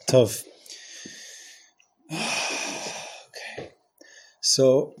Tov. Okay.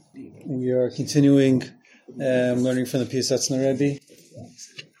 So we are continuing learning from the Piasetzner Rebbe.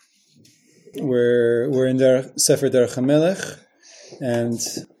 We're in their Sefer Derech HaMelech, and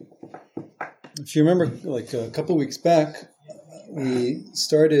if you remember, like a couple weeks back, we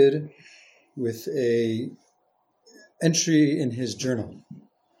started with a entry in his journal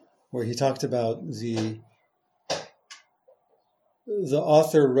where he talked about the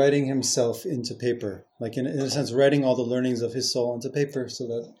author writing himself into paper, like in a sense writing all the learnings of his soul into paper so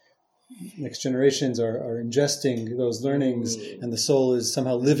that next generations are ingesting those learnings and the soul is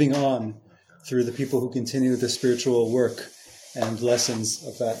somehow living on through the people who continue the spiritual work and lessons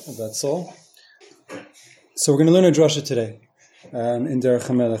of that soul. So we're going to learn a drasha today in Derech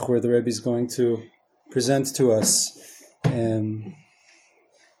HaMelech, where the Rebbe is going to present to us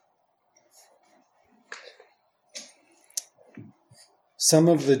some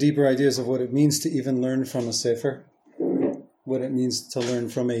of the deeper ideas of what it means to even learn from a sefer, what it means to learn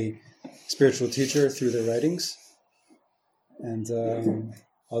from a spiritual teacher through their writings. And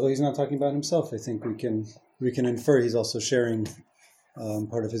although he's not talking about himself, I think we can infer he's also sharing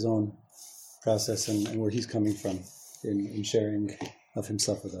part of his own process and where he's coming from in sharing of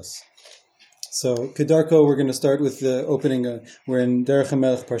himself with us. So, Kedarko, we're going to start with the opening. We're in Derech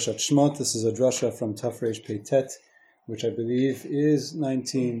HaMelech Parshat Shmot. This is a drasha from Tafresh Pei Tet, which I believe is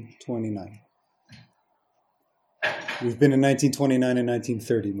 1929. We've been in 1929 and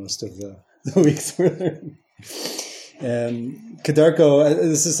 1930 most of the weeks we're learning. Kedarko,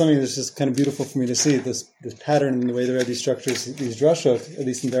 this is something that's just kind of beautiful for me to see, this pattern in the way the Rebbe structures these drashot, at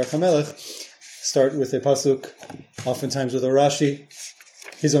least in Derech HaMelech. Start with a pasuk, oftentimes with a Rashi,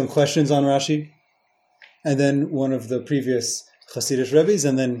 his own questions on Rashi, and then one of the previous Hasidic Rebbes,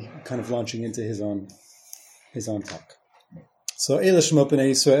 and then kind of launching into his own talk. So, Eile Shemot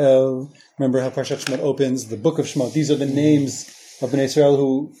B'nai Yisrael, remember how Parshat Shemot opens, the book of Shemot. These are the names of B'nai Yisrael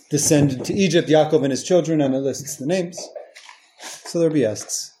who descended to Egypt, Yaakov and his children, and it lists the names. So the Rebbe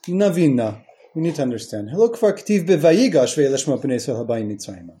asks, Navinna, we need to understand. Hello, Kfar K'tiv B'vayigash Ve'eile Shemot B'nai Yisrael Habayim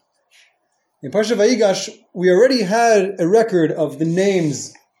Mitzrayim. In Parshat Vayigash, we already had a record of the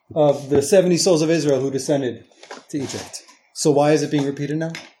names of the 70 souls of Israel who descended to Egypt. So why is it being repeated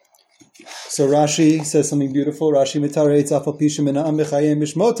now? So Rashi says something beautiful. Rashi mitaretz afal pishem mina'am b'chayim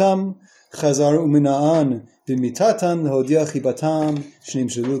b'shmotam chazar u'mina'an b'mitatan hodiah chibatam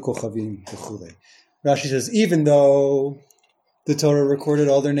shnim shelu kochavim v'chulei. Rashi says, even though the Torah recorded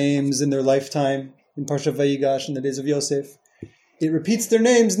all their names in their lifetime in Parshat Vayigash in the days of Yosef, it repeats their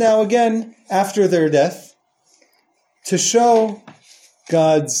names now again after their death to show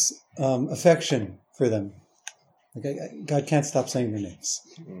God's affection for them. God can't stop saying their names.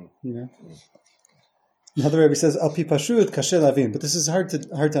 You know? Another Rebbe says, Al pi pashut kashe lavin, but this is hard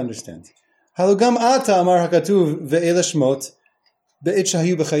to understand. Halugam ata amar hakatuv ve'ele shmot be'et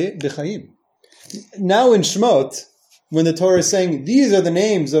shahayu b'chayim. Now in Shmot, when the Torah is saying these are the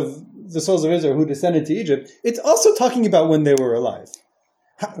names of the souls of Israel who descended to Egypt, it's also talking about when they were alive.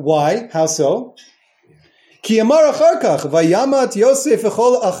 Why? How so? Ki amar achar kach vayamat Yosef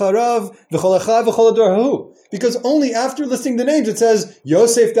v'chol acharav v'chol achav v'chol ador hahu. Because only after listing the names it says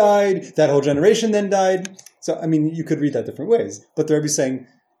Yosef died, that whole generation then died. So, I mean, you could read that different ways. But the Rebbe is saying,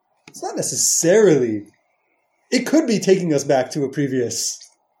 it's not necessarily, it could be taking us back to a previous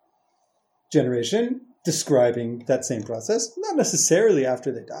generation, describing that same process, not necessarily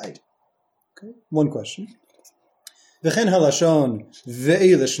after they died. Okay, one question. V'chen halashon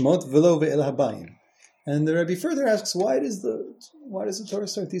ve'eile shmot v'lo ve'eile habayim. And the Rebbe further asks, why does the Torah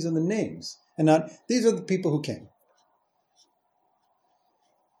start, these are the names, and not, these are the people who came.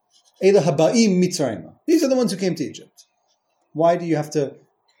 Eile habayim mitzrayim. These are the ones who came to Egypt. Why do you have to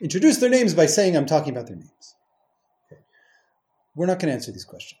introduce their names by saying I'm talking about their names? Okay. We're not going to answer these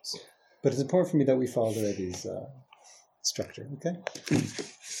questions, but it's important for me that we follow the Rebbe's structure, okay?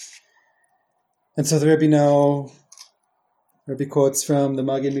 And so the Rebbe quotes from the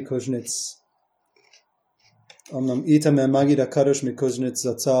Magid Mikozhnitz, Omnam Ita Magid HaKadosh Mikozhnitz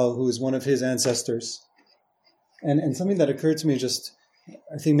Zatzal, who is one of his ancestors. And something that occurred to me just,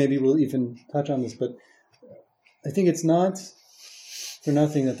 I think maybe we'll even touch on this, but I think it's not for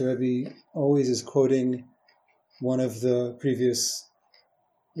nothing that the Rebbe always is quoting one of the previous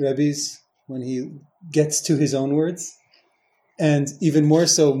Rebbes when he gets to his own words. And even more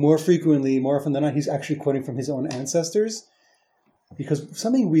so, more frequently, more often than not, he's actually quoting from his own ancestors. Because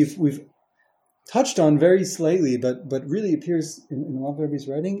something we've touched on very slightly, but really appears in a lot of Rebbe's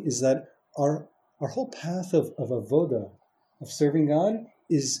writing, is that our whole path of avoda, of serving God,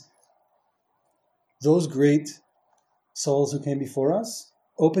 is those great souls who came before us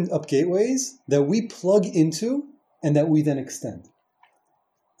opened up gateways that we plug into and that we then extend.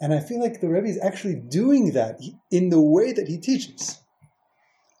 And I feel like the Rebbe is actually doing that in the way that he teaches.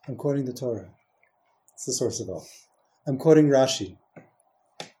 I'm quoting the Torah. It's the source of all. I'm quoting Rashi,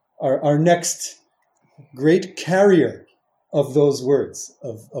 our next great carrier of those words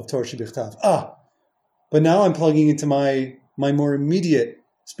of Torah Shebichtav. But now I'm plugging into my more immediate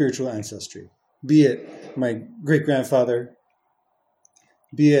spiritual ancestry, be it my great-grandfather,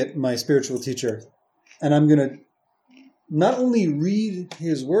 be it my spiritual teacher, and I'm going to not only read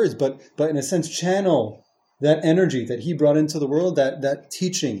his words, but in a sense channel that energy that he brought into the world, that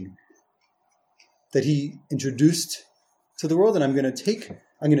teaching that he introduced to the world, and I'm going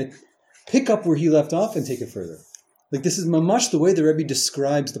to pick up where he left off and take it further. Like this is mamash the way the Rebbe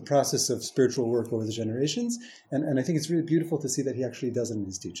describes the process of spiritual work over the generations, and I think it's really beautiful to see that he actually does it in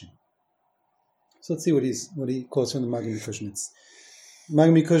his teaching. So let's see what he quotes from the Maggid Mikuznetz.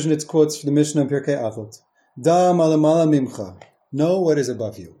 Maggid Mikuznetz quotes from the Mishnah in Pirkei Avot. Da malamala mimcha. Know what is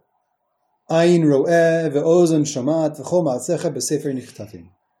above you. Ayin ro'eh ve'ozen shamat v'chol ma'asecha b'sefer nichtavim.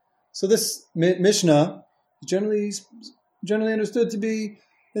 So this Mishnah is generally understood to be,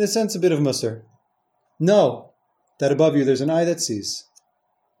 in a sense, a bit of musar. Know that above you there's an eye that sees,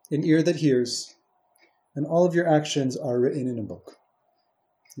 an ear that hears, and all of your actions are written in a book.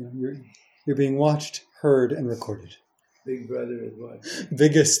 You're being watched, heard, and recorded. Big brother is what?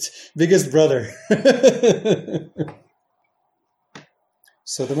 Biggest brother.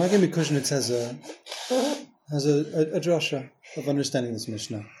 So the Maggid Mikuznetz has a drasha of understanding this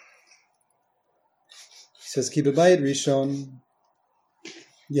Mishnah. He says, Ki bebayit rishon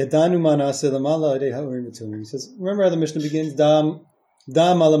yadanu ma na'aseh lamala adei ha'urim v'tumim. He says, remember how the Mishnah begins? Da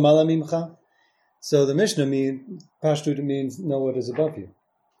malamala mimcha. So the Mishnah Pashtut means know what is above you.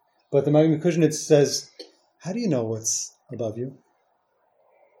 But the Maggid Mikuznetz says, how do you know what's above you?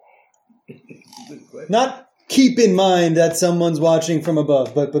 Not keep in mind that someone's watching from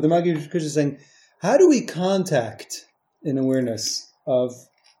above, but the Maggid Mikuznetz is saying, how do we contact an awareness of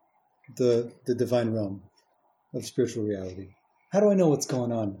the divine realm of spiritual reality? How do I know what's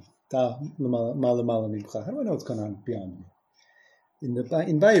going on? How do I know what's going on beyond me? In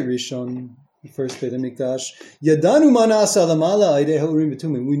Bayit Rishon, the first Beit HaMikdash, Yadanu manasa lamala aidei ha'urim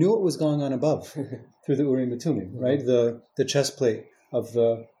v'tumim. We knew what was going on above through the Urim v'tumim, right? The chest plate of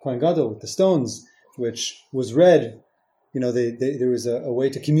the Kohen Gadol with the stones, which was read. There was a way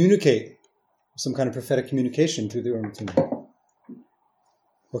to communicate, some kind of prophetic communication through the Urim v'tumim.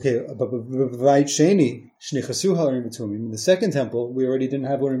 Okay, but Vayit Sheni shnichasu ha'urim v'tumim. In the second temple, we already didn't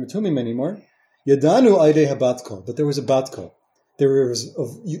have Urim v'tumim anymore. Yadanu aidei habatko, but there was a batko. There was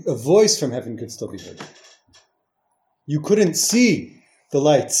a voice from heaven could still be heard. You couldn't see the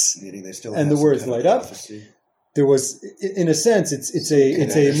lights and the words light up. There was, in a sense, it's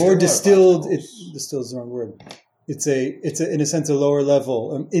a more distilled. Distilled is the wrong word. It's in a sense a lower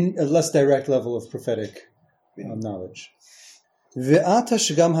level, in a less direct level of prophetic knowledge. Ve'ata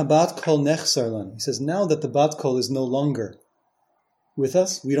shegam habat kol nechsar lanu. He says now that the bat kol is no longer with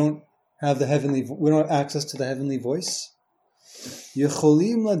us, we don't have access to the heavenly voice.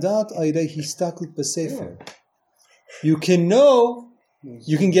 Yecholim ladat aidei histaklut b'sefer. You can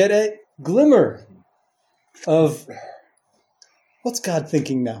get a glimmer of what's God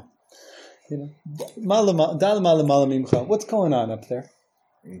thinking now. What's going on up there?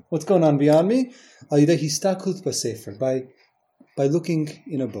 What's going on beyond me? Aidei histaklut b'sefer, by looking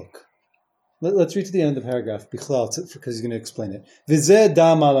in a book. Let's read to the end of the paragraph, because he's going to explain it. V'zeh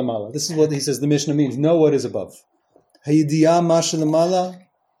da malamala. This is what he says the Mishnah means. Know what is above. Hayidiyah mashalamala,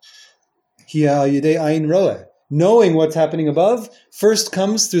 hiya ayidei ayin roeh. Knowing what's happening above first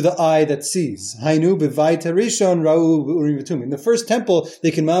comes through the eye that sees. Hainu b'vayit harishon ra'u b'urim v'tumim. In the first temple, they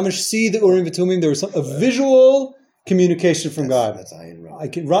can mamish see the urim v'tumim. There was a visual communication from God. That's ayin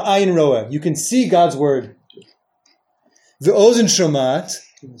roeh. Ayin roeh. You can see God's word. V'ozen shomat,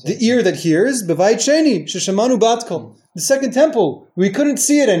 the ear that hears. B'vayit sheni sheshamanu batkol. The second temple, we couldn't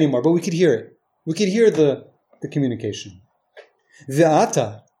see it anymore, but we could hear it. We could hear the communication.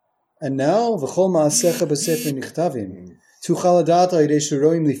 Ve'ata, and now v'chol ma'asecha b'sefer nichtavim tuchal adat ha'idei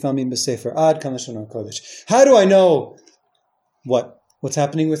shuroim lifamim b'sefer ad kan lashon hakodesh. How do I know what's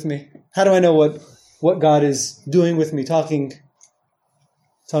happening with me? How do I know what God is doing with me, talking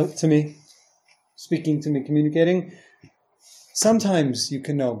to me, speaking to me, communicating? Sometimes you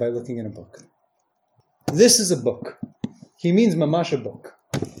can know by looking in a book. This is a book. He means mamash a book.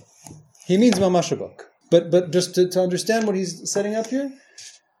 He means mamash a book. But just to understand what he's setting up here,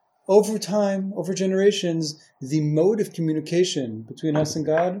 over time, over generations, the mode of communication between us and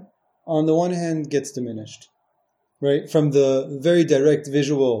God, on the one hand, gets diminished. right? From the very direct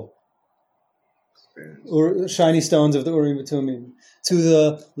visual or shiny stones of the Urim V'Tumim to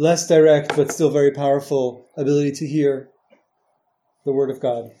the less direct but still very powerful ability to hear the Word of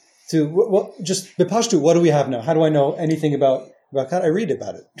God. To just b'pashtu, what do we have now? How do I know anything about God? I read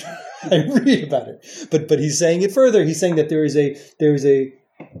about it. I read about it. But he's saying it further. He's saying that there is a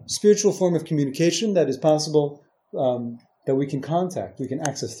spiritual form of communication that is possible, that we can contact, we can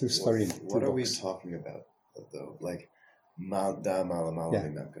access through Sfarim. What are we talking about, though? Like,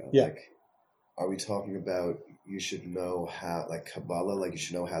 yeah. Like, are we talking about you should know how, like Kabbalah, like you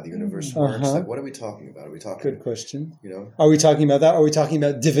should know how the universe works? Like, what are we talking about? Are we talking? Good question. You know, are we talking about that? Are we talking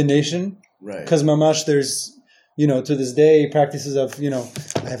about divination? Right. Because mamash, there's, to this day, practices of,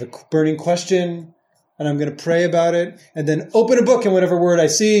 I have a burning question, and I'm going to pray about it, and then open a book and whatever word I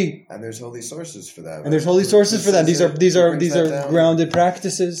see. And there's holy sources for that. Right? And there's holy sources for that. These are grounded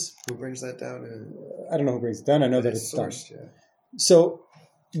practices. Who brings that down? I don't know who brings it down. I know that it's sourced, done. Yeah. So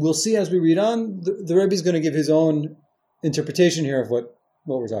we'll see as we read on. The Rebbe is going to give his own interpretation here of what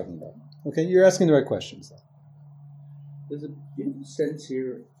we're talking about. Okay, you're asking the right questions. There's a beautiful sense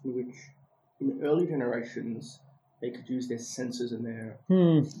here in which, in early generations, they could use their senses and their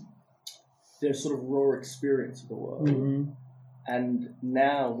sort of raw experience of the world. Mm-hmm. And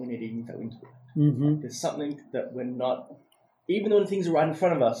now we need to use our intellect. Mm-hmm. There's something that we're not, even when things are right in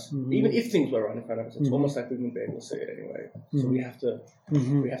front of us, even if things were right in front of us, it's almost like we wouldn't be able to see it anyway. So we have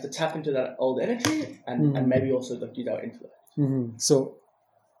to tap into that old energy and maybe also use our intellect. Mm-hmm.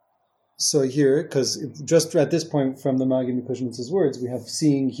 So here, because just at this point from the Maggid Mikushnitz's words, we have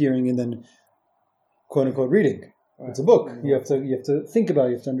seeing, hearing, and then quote unquote reading. Right. It's a book. You have to think about it,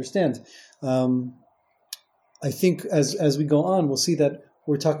 you have to understand. I think as we go on, we'll see that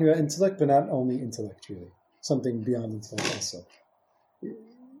we're talking about intellect, but not only intellect, really. Something beyond intellect also.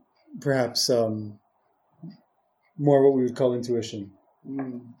 Perhaps more what we would call intuition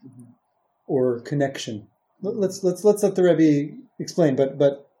or connection. Let's let the Rebbe explain.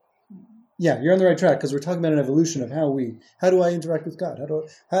 But yeah, you're on the right track because we're talking about an evolution of how do I interact with God?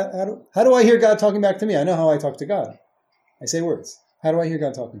 How do I hear God talking back to me? I know how I talk to God. I say words. How do I hear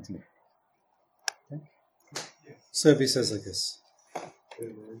God talking to me? Okay. So he says like this.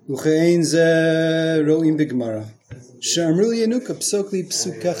 There's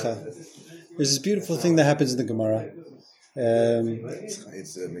this beautiful thing that happens in the Gemara.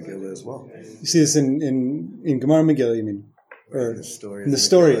 It's Megillah as well. You see this in Gemara Megillah, you mean? Or in the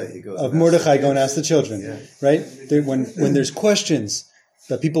story of Mordechai going to ask the children, right? When there's questions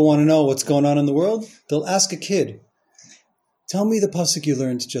that people want to know what's going on in the world, they'll ask a kid, tell me the pasuk you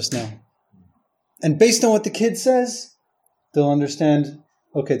learned just now. And based on what the kid says, they'll understand,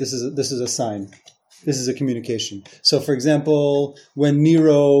 okay, this is a sign. This is a communication. So for example, when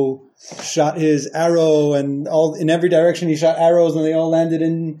Nero shot his arrow and in every direction he shot arrows and they all landed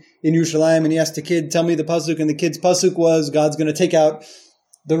in Yerushalayim, and he asked the kid, tell me the pasuk, and the kid's pasuk was, God's going to take out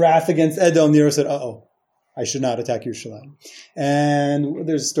the wrath against Edom. Nero said, I should not attack Yerushalayim. And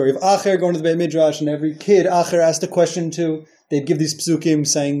there's a story of Acher going to the Beit Midrash, and every kid Acher asked a question to. They'd give these psukim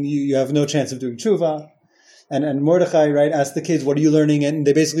saying, you have no chance of doing tshuva. And Mordechai, right, asked the kids, what are you learning? And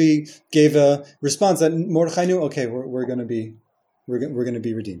they basically gave a response that Mordechai knew, okay, we're going to be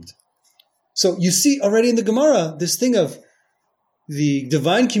redeemed. So you see already in the Gemara, this thing of the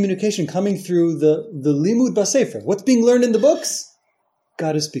divine communication coming through the limud basefer. What's being learned in the books?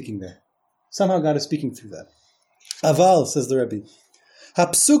 God is speaking there. Somehow God is speaking through that. Aval, says the Rebbe,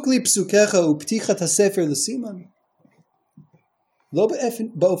 hapsuk li psukecha uptichat hasefer l'siman. Lo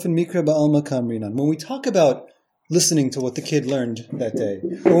ba'ofen mikra ba'alma kamrinan. When we talk about listening to what the kid learned that day,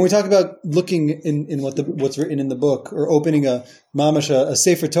 or when we talk about looking in what's written in the book, or opening a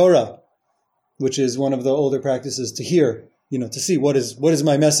Sefer Torah, which is one of the older practices to hear, to see what is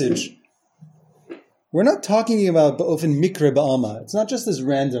my message. We're not talking about ba'ofen mikra ba'alma. It's not just this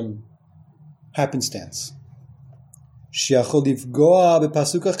random happenstance. Which,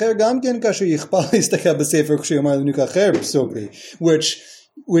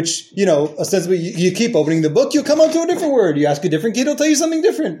 ostensibly you keep opening the book, you come on to a different word. You ask a different kid, he'll tell you something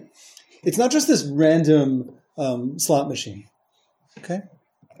different. It's not just this random slot machine. Okay?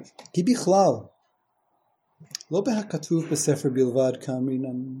 When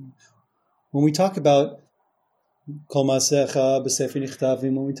we talk about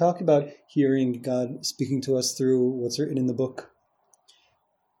when we talk about hearing God speaking to us through what's written in the book,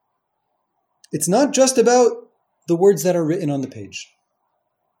 it's not just about the words that are written on the page.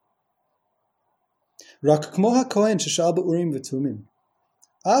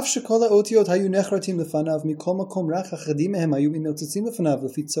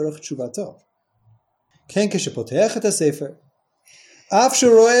 כן כשפותח את הספר, אף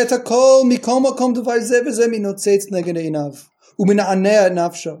שרואה את הכל מכל מקום דבר זה וזה מנוצץ נגד עיניו, ומנענע את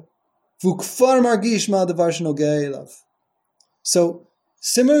נפשו, והוא כבר מרגיש מה הדבר שנוגע אליו. So,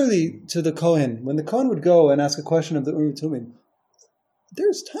 similarly to the Kohen, when the Kohen would go and ask a question of the Urim Tumim,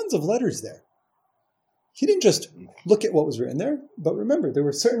 there's tons of letters there. He didn't just look at what was written there, but remember, there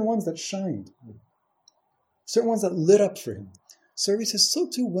were certain ones that shined, certain ones that lit up for him. So he says, so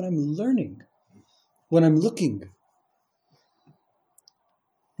too when I'm learning, when I'm looking,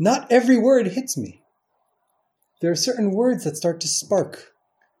 not every word hits me. There are certain words that start to spark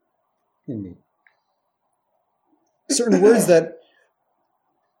in me. Certain words that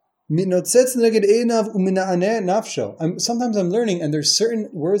sometimes I'm learning and there's certain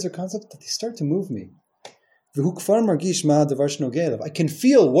words or concepts that they start to move me. I can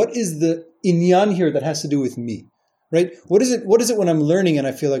feel what is the inyan here that has to do with me. Right? What is it when I'm learning and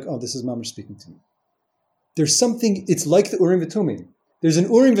I feel like, oh, this is Mamash speaking to me? There's something, it's like the Urim V'Tumim. There's an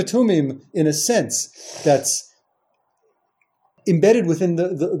Urim V'Tumim in a sense that's embedded within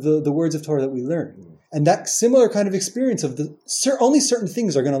the words of Torah that we learn. And that similar kind of experience of only certain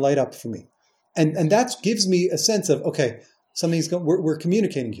things are going to light up for me. And that gives me a sense of, okay, we're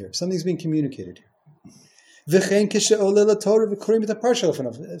communicating here. Something's being communicated here. Sometimes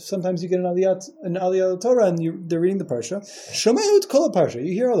you get an aliyah Torah and they're reading the parsha.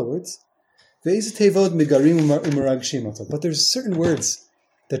 You hear all the words. But there's certain words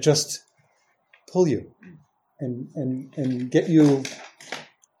that just pull you and get you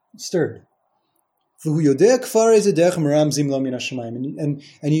stirred. And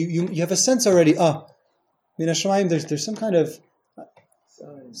you have a sense already, there's some kind of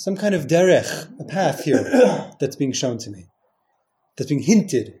derech, a path here that's being shown to me, that's being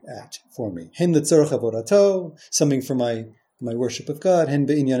hinted at for me. Something for my worship of God, or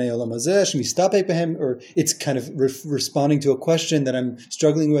it's kind of responding to a question that I'm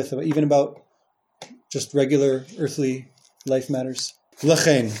struggling with, even about just regular earthly life matters.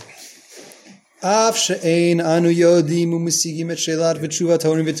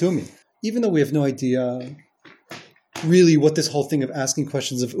 Even though we have no idea really what this whole thing of asking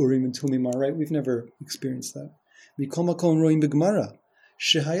questions of Urim and Tumim are, right? We've never experienced that.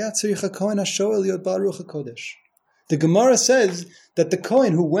 The Gemara says that the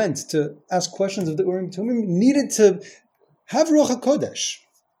Kohen who went to ask questions of the Urim and Tumim needed to have Ruach HaKodesh,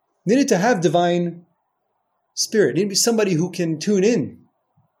 needed to have divine spirit, needed to be somebody who can tune in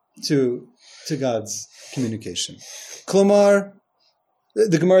to God's communication. Klomar,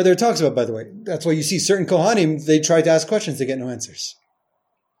 the Gemara there talks about, by the way, that's why you see certain Kohanim, they try to ask questions, they get no answers.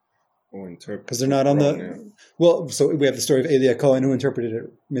 Because they're not on the... Well, so we have the story of Eli Cohen who interpreted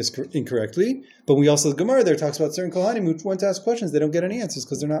it incorrectly, but we also, the Gemara there talks about certain Kohanim who went to ask questions, they don't get any answers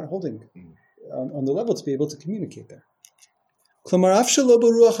because they're not holding on the level to be able to communicate there.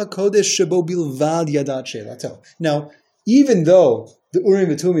 Now, even though the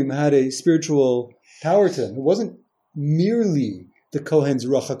Urim and Tumim had a spiritual power to them, it wasn't merely the Kohen's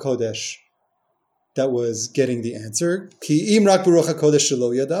Ruach HaKodesh that was getting the answer. If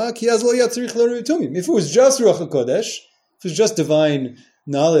it was just Ruach HaKodesh, if it was just divine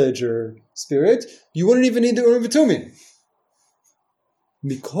knowledge or spirit, you wouldn't even need the Urim and Tumim.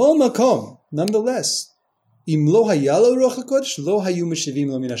 Mikol makom, nonetheless, if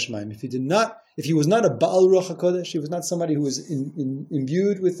he was not a Baal Ruach HaKodesh, he was not somebody who was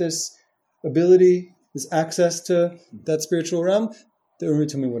imbued with this ability, this access to that spiritual realm, the Urim and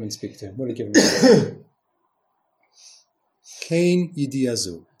Tumim wouldn't speak to him, wouldn't give him Kain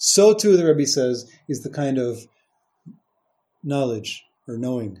Yidiyazu. So too, the Rebbe says, is the kind of knowledge or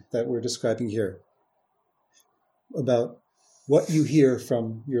knowing that we're describing here about what you hear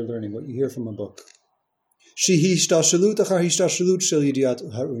from your learning, what you hear from a book.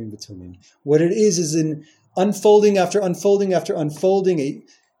 What it is in unfolding after unfolding after unfolding, a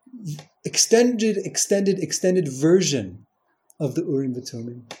extended version of the Urim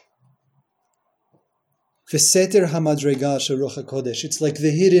V'Tumim. V'seter hamadrega shel Ruach HaKodesh. It's like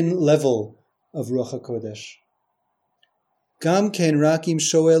the hidden level of Ruach HaKodesh. Gam ken rakim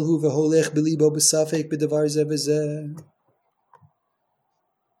shoel hu v'holech b'libo b'safek b'davar zeh v'zeh.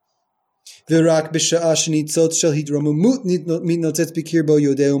 V'rak b'sha'a shenitzot shel hidromumut mitnotzetz b'kirbo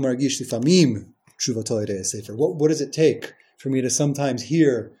yodeu margish lifamim tshuvato yireh sefer. What does it take for me to sometimes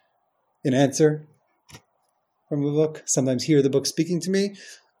hear an answer from a book, sometimes hear the book speaking to me?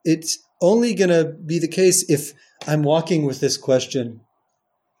 It's only going to be the case if I'm walking with this question.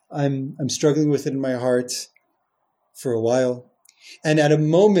 I'm struggling with it in my heart for a while. And at a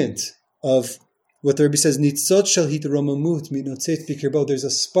moment of what the Rebbe says, Nitzot shel hitromamut mitnotzet bikirbo, there's a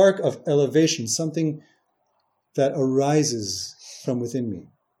spark of elevation, something that arises from within me.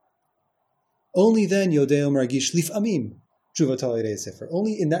 Only then, Yodeo Margish Lif'amim, Tshuvato Eirei Sefer.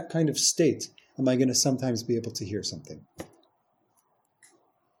 Only in that kind of state am I going to sometimes be able to hear something.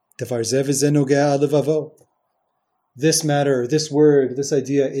 This matter, this word, this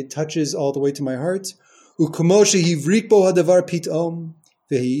idea, it touches all the way to my heart. It's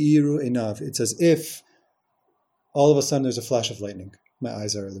as if all of a sudden there's a flash of lightning. My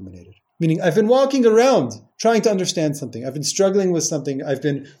eyes are illuminated. Meaning I've been walking around trying to understand something. I've been struggling with something. I've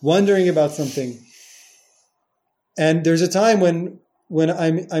been wondering about something. And there's a time when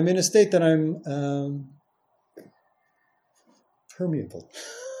I'm in a state that I'm permeable.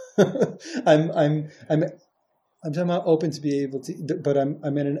 I'm somehow open to be able to, but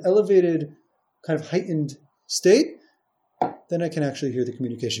I'm in an elevated, kind of heightened state. Then I can actually hear the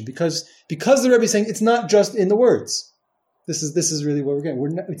communication because the Rebbe is saying it's not just in the words. This is really what we're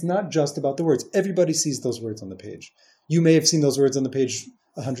getting. It's not just about the words. Everybody sees those words on the page. You may have seen those words on the page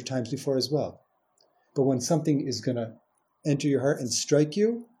 100 times before as well. But when something is going to enter your heart and strike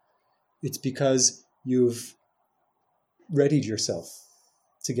you, it's because you've readied yourself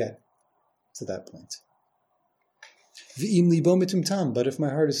to get to that point. But if my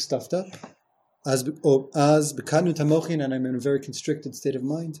heart is stuffed up, as bekadnu and I'm in a very constricted state of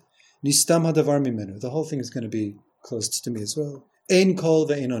mind, nistam hadavar mimenu, the whole thing is going to be closed to me as well. Ein kol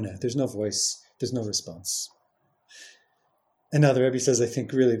ve'ein oneh, there's no voice, there's no response. And now the Rebbe says, I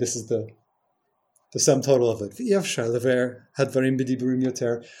think really this is the sum total of it.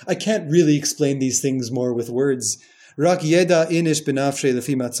 I can't really explain these things more with words.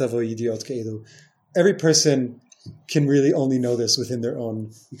 Every person can really only know this within their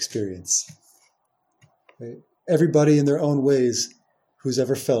own experience. Right? Everybody in their own ways who's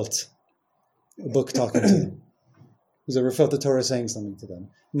ever felt a book talking to them, who's ever felt the Torah saying something to them,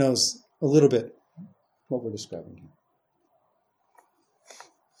 knows a little bit what we're describing here.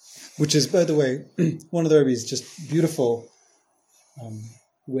 Which is, by the way, one of the Rebbe's just beautiful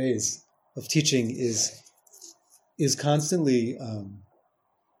ways of teaching is constantly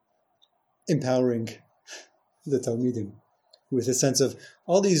empowering the Talmidim with a sense of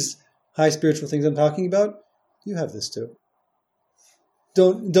all these high spiritual things I'm talking about. You have this too.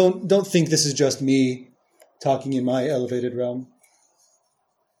 Don't think this is just me talking in my elevated realm.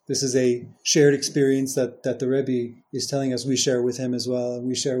 This is a shared experience that the Rebbe is telling us we share with him as well, and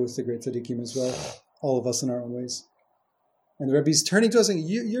we share with the great tzaddikim as well, all of us in our own ways. And the Rebbe is turning to us saying,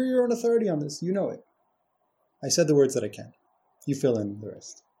 you're your own authority on this. You know it. I said the words that I can. You fill in the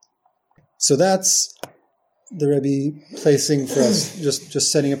rest. So that's the Rebbe placing for us,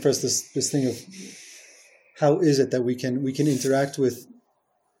 just setting up for us this thing of how is it that we can interact with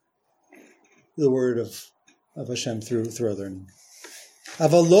the word of Hashem through our learning. The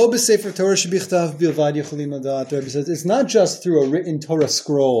Rebbe says it's not just through a written Torah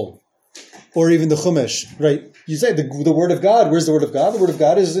scroll or even the Chumash, right? You say the word of God. Where's the word of God? The word of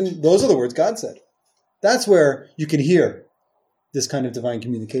God is in, those are the words God said. That's where you can hear this kind of divine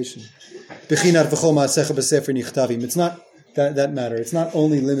communication. It's not that matter. It's not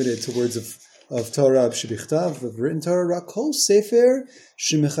only limited to words of Torah, of written Torah. Rak kol sefer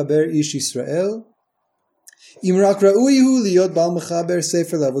shemechaber ish Yisrael.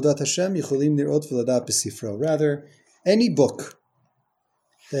 Rather, any book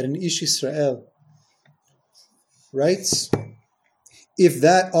that an Ish Yisrael writes, if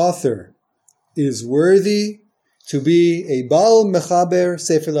that author is worthy to be a Baal Mechaber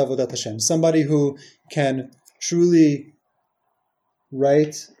Sefer Lavodat Hashem, somebody who can truly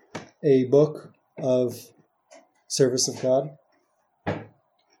write a book of service of God,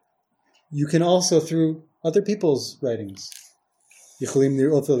 you can also, through other people's writings, to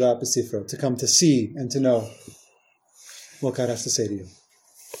come to see and to know what God has to say to you.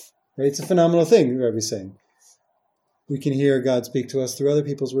 Right? It's a phenomenal thing, the Rebbe is saying. We can hear God speak to us through other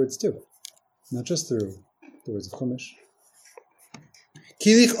people's words too, not just through the words of Chumash.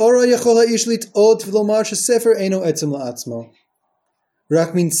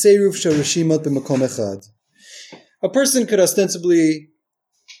 A person could ostensibly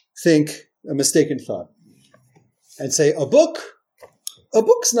think a mistaken thought and say, a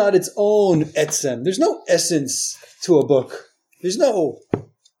book's not its own etzem. There's no essence to a book. There's no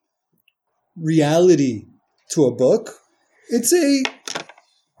reality to a book. It's a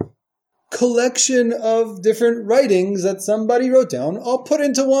collection of different writings that somebody wrote down, all put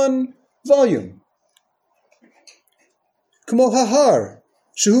into one volume. K'mo hahar.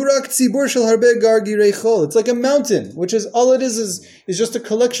 It's like a mountain, which is all it is just a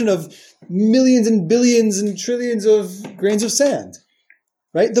collection of millions and billions and trillions of grains of sand.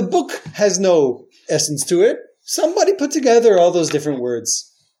 Right? The book has no essence to it. Somebody put together all those different words.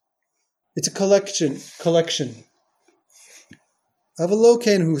 It's a collection.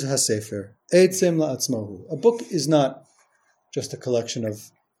 Avaloken hu hasefer, eitzem la'atzmahu. A book is not just a collection of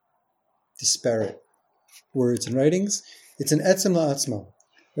disparate words and writings. It's an etzem la'atzmahu.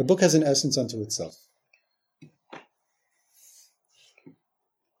 A book has an essence unto itself.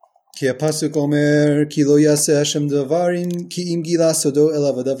 Ki apasuk omer ki lo yaseh Hashem davarim ki im gila sodo el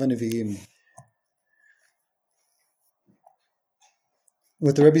avadav haneviim.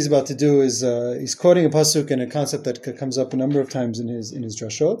 What the Rebbe is about to do is he's quoting a pasuk and a concept that comes up a number of times in his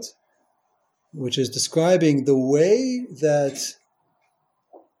drashot, which is describing the way that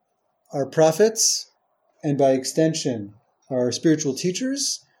our prophets, and by extension our spiritual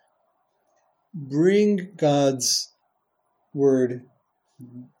teachers, bring God's word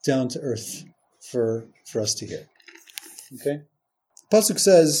down to earth for us to hear. Okay? Pasuk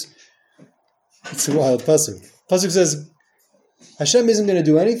says, it's a wild pasuk. Pasuk says, Hashem isn't going to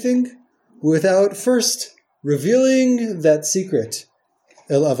do anything without first revealing that secret,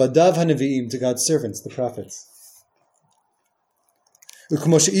 El Avadav HaNevi'im, to God's servants, the prophets. And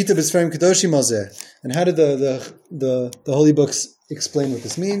how did the holy books explain what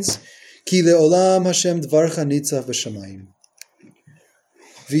this means? Ki le'olam Hashem dvarcha nitzav b'shamayim.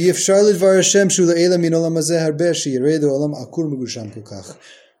 V'yifshar lidvar Hashem shu le'ela min olam hazeh harbe sheyiredu olam akur megusham kukach.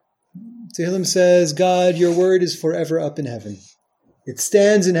 Tehillim says, God, your word is forever up in heaven. It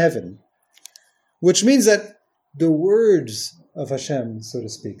stands in heaven. Which means that the words of Hashem, so to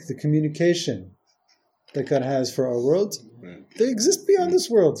speak, the communication that God has for our world, they exist beyond this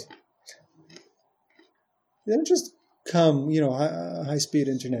world. They don't just come, high-speed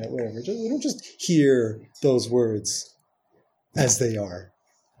internet, whatever. We don't just hear those words as they are.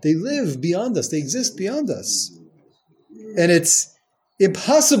 They live beyond us. They exist beyond us. And it's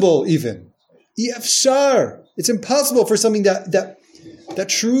impossible even. Yefshar. It's impossible for something that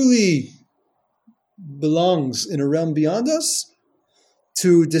truly belongs in a realm beyond us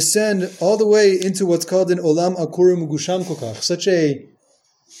to descend all the way into what's called an olam akurim gusham kokach, such a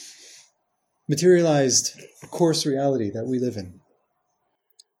materialized, coarse reality that we live in.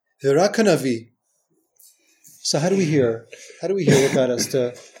 Virakanavi. So how do we hear what God has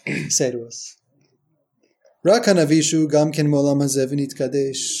to say to us? Rakanavishu gam ken molam hazeh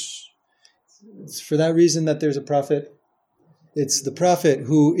v'nitkadesh. It's for that reason that there's a prophet. It's the prophet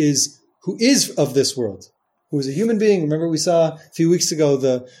who is of this world, who is a human being. Remember, we saw a few weeks ago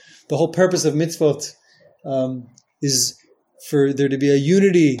the whole purpose of mitzvot is for there to be a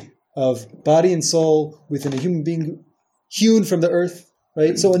unity of body and soul within a human being hewn from the earth,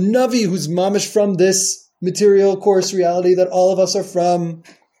 right? So a Navi who's mamish from this material, coarse reality that all of us are from,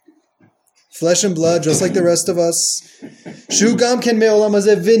 flesh and blood, just like the rest of us. Shu gam ken me'olam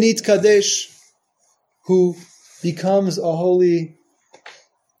hazeh v'nit kadesh, who becomes a holy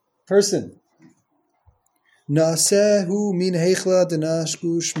person. Na'asehu min heichla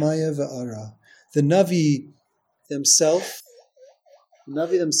denashku shmaya va'ara. The Navi themselves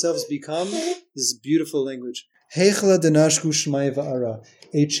become, this is beautiful language, heichla denashku shmaya va'ara,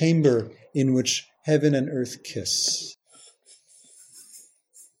 a chamber in which heaven and earth kiss.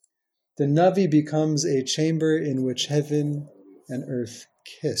 The Navi becomes a chamber in which heaven and earth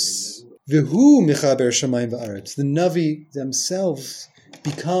kiss. V'hu mechaber shamayim va'aretz. The Navi themselves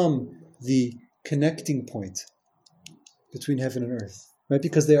become the connecting point between heaven and earth, right?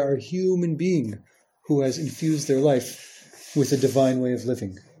 Because they are a human being who has infused their life with a divine way of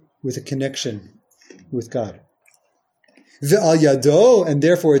living, with a connection with God. Ve'al yado, and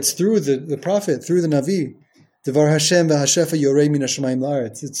therefore it's through the prophet, through the Navi, Devar Hashem v'hashefa yorei min hashamayim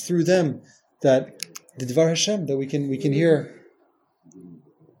la'aretz. It's through them that the Devar Hashem, that we can hear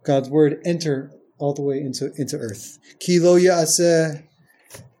God's word enter all the way into earth. Ki lo ya'aseh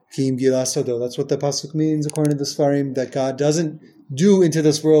ki im gila sodo. That's what the pasuk means according to the Sfarim, that God doesn't do into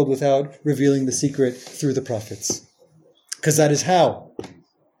this world without revealing the secret through the prophets. Because that is how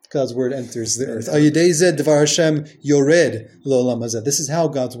God's word enters the earth. Ayidei zeh Devar Hashem yored lo'olam hazeh. This is how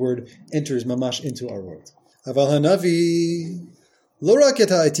God's word enters mamash into our world. Aval hanavi lo rak et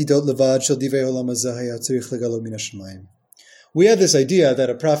ha'etidot levad shel divrei olam hazeh haya tzarich legalo min hashamayim. We have this idea that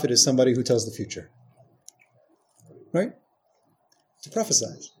a prophet is somebody who tells the future, right? To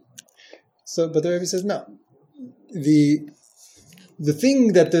prophesy. So, but the Rebbe says no. The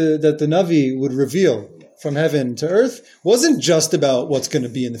thing that the Navi would reveal from heaven to earth wasn't just about what's going to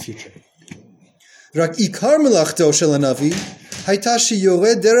be in the future. Rak ikar melachto shel hanavi hayta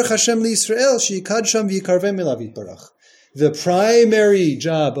sheyored derech Hashem liYisrael sheyikad sham v'yikarvem elav yitbarach. The primary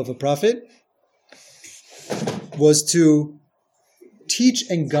job of a prophet was to teach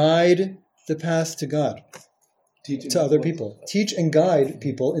and guide the path to God. to other people. Teach and guide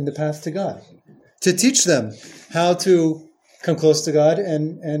people in the path to God. To teach them how to come close to God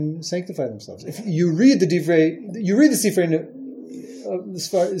and sanctify themselves. If you read the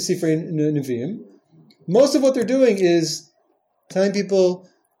Sifrei Nevi'im, most of what they're doing is telling people,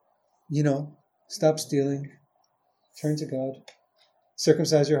 stop stealing, turn to God,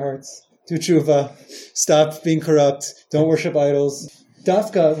 circumcise your hearts, do tshuva, stop being corrupt, don't worship idols.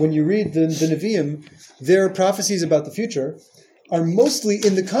 Dafka, when you read the Nevi'im, their prophecies about the future are mostly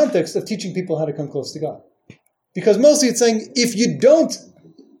in the context of teaching people how to come close to God. Because mostly it's saying, if you don't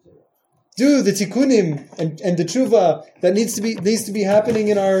do the tikkunim and the tshuva that needs to be happening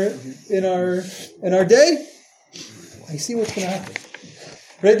in our day, I see what's going to happen.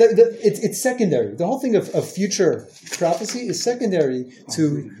 Right? It's secondary. The whole thing of future prophecy is secondary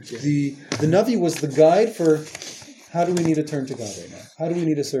to the Navi was the guide for how do we need to turn to God right now? How do we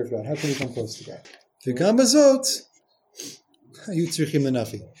need to serve God? How can we come close to God? V'gam hazot hayu tzrichim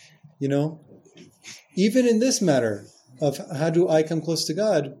lenavi. Even in this matter of how do I come close to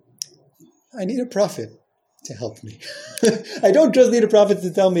God, I need a prophet to help me. I don't just need a prophet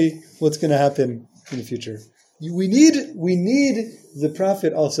to tell me what's going to happen in the future. We need the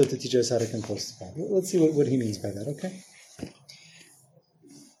prophet also to teach us how to come close to God. Let's see what he means by that, okay?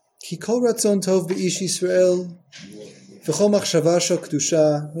 Ki kol ratzon tov b'ish Yisrael v'chol machshava sho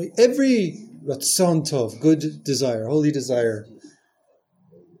kedusha. Every ratzon tov, good desire, holy desire.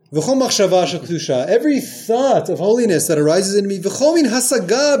 V'chol machshava sho kedusha. Every thought of holiness that arises in me. V'chol min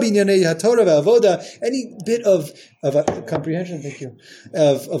hasaga b'inyanei haTorah ve'avoda. Any bit of comprehension, thank you,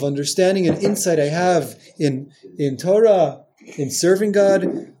 of understanding and insight I have in Torah, in serving God.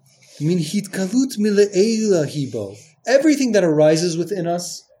 Min hitkalut mile'ela hibo. Everything that arises within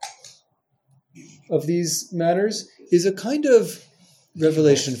us of these matters is a kind of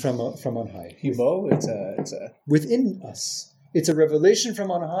revelation from on high. Hibo, it's a within us. It's a revelation from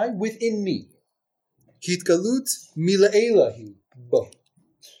on high within me. Hitgalut mile'ela hibo.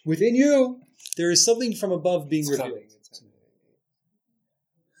 Within you, there is something from above being revealed.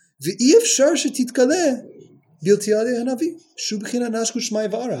 V'iyefshar shetitkale bilti alei hanavi shu b'china nashku shmai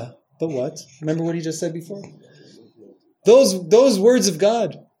v'ara. But what? Remember what he just said before? Those words of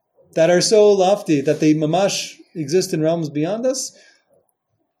God that are so lofty, that they mamash exist in realms beyond us,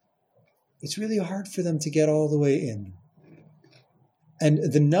 it's really hard for them to get all the way in. And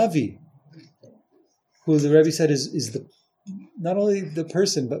the Navi, who the Rebbe said is not only the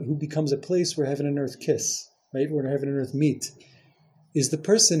person, but who becomes a place where heaven and earth kiss, right? Where heaven and earth meet, is the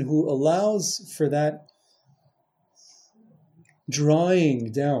person who allows for that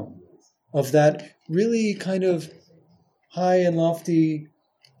drawing down of that really kind of high and lofty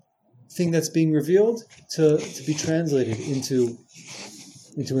thing that's being revealed to be translated into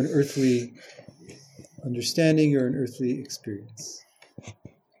an earthly understanding or an earthly experience.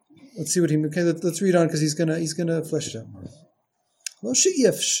 Let's see what let's read on because he's gonna flesh it out more. Lo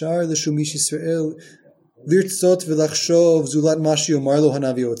she'efshar l'shumish Yisrael lirtzot v'lachshov zulat mashi omar lo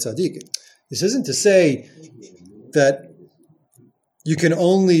hanavi o tzadik. This isn't to say that you can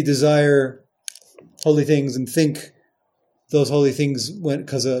only desire holy things and think those holy things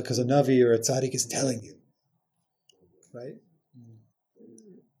because a Navi or a tzaddik is telling you, right?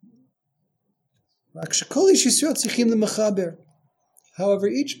 However,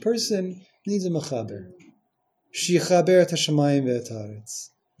 each person needs a mechaber. Shechaber et hashamayim ve'et haaretz,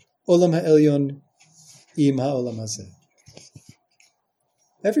 olam ha'elyon im ha'olam hazeh.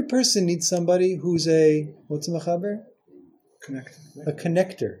 Every person needs somebody who's what's a mechaber? A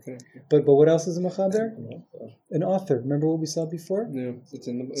connector. But what else is a mechaber? An author. Remember what we saw before? Yeah,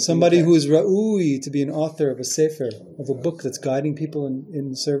 somebody who is ra'ui to be an author of a sefer, of a book that's guiding people in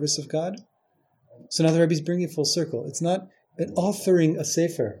the service of God. So now the Rebbe's bringing it full circle. It's not an authoring a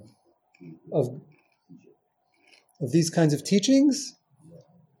sefer of these kinds of teachings.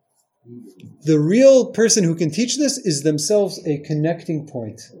 The real person who can teach this is themselves a connecting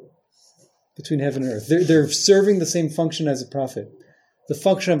point between heaven and earth. They're serving the same function as a prophet. The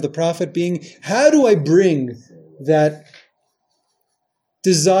function of the prophet being, how do I bring that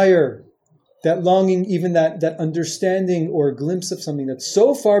desire, that longing, even that understanding or glimpse of something that's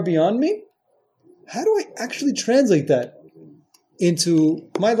so far beyond me? How do I actually translate that into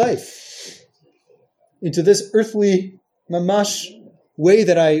my life? Into this earthly mamash way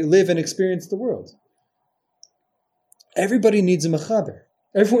that I live and experience the world? Everybody needs a mechaber.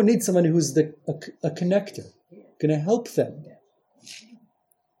 Everyone needs someone who's a connector, going to help them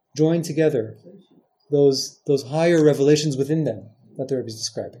join together those higher revelations within them that the Rebbe is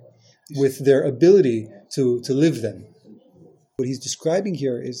describing, with their ability to live them. What he's describing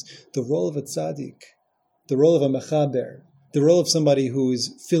here is the role of a tzaddik the role of a mechaber, the role of somebody who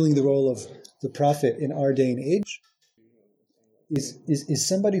is filling the role of the prophet in our day and age, is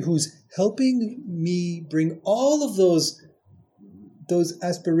somebody who's helping me bring all of those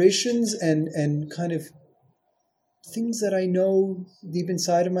aspirations and kind of things that I know deep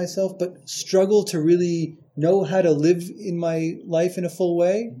inside of myself, but struggle to really know how to live in my life in a full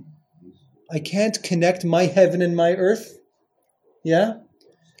way. I can't connect my heaven and my earth. Yeah?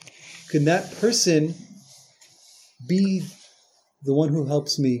 Can that person be the one who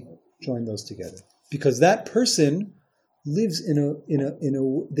helps me join those together? Because that person lives in a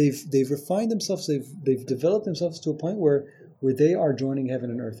they've refined themselves, they've developed themselves to a point where they are joining heaven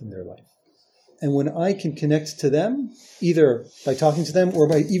and earth in their life. And when I can connect to them, either by talking to them or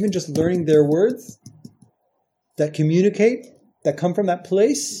by even just learning their words that communicate, that come from that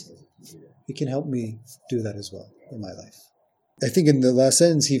place, it can help me do that as well in my life. I think in the last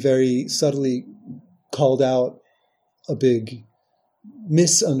sentence, he very subtly called out a big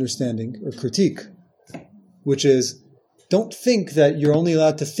misunderstanding or critique, which is, don't think that you're only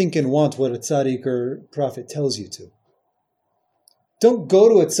allowed to think and want what a tzaddik or prophet tells you to. Don't go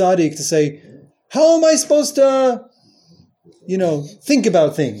to a tzaddik to say, how am I supposed to, think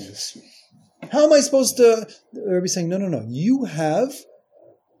about things? How am I supposed to? The Rebbe is saying, no. You have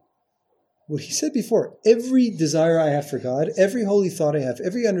what he said before. Every desire I have for God, every holy thought I have,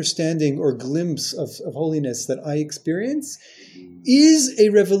 every understanding or glimpse of holiness that I experience is a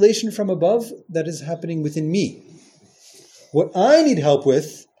revelation from above that is happening within me. What I need help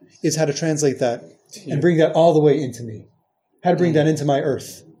with is how to translate that and bring that all the way into me. How to bring that into my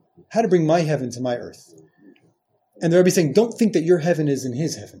earth. How to bring my heaven to my earth. And the Rebbe is saying, don't think that your heaven is in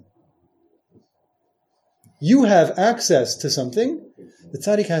his heaven. You have access to something. The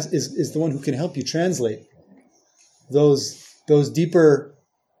tzaddik is the one who can help you translate those deeper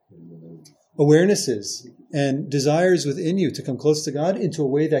awarenesses and desires within you to come close to God into a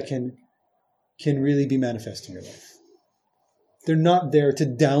way that can really be manifest in your life. They're not there to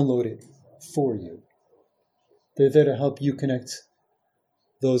download it for you. They're there to help you connect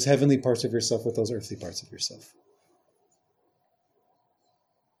those heavenly parts of yourself with those earthly parts of yourself.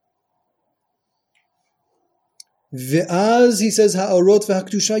 Ve'az, he says, ha'orot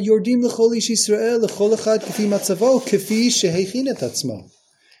ve'hakdusha yordim l'chol ish Yisrael l'chol echad k'fi matzavo k'fi shehechin et atzmo.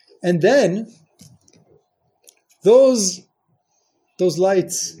 And then those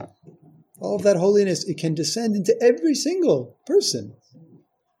lights, all of that holiness, it can descend into every single person.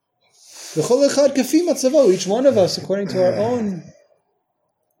 L'chol echad k'fi matzavo, each one of us according to our own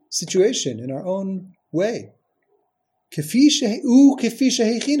situation, in our own way. K'fi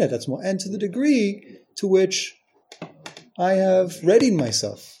shehechin et atzmo, and to the degree to which I have readied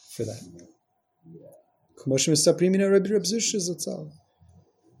myself for that.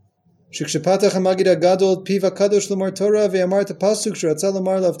 שכשפתח המגיד הגדול פיו הקדוש לומר תורה ואמר את הפסוק שרצה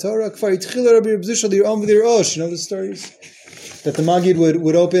לומר עליו תורה כבר התחיל רבי רב זושה לרעום ולרעוש. You know the stories? That the Magid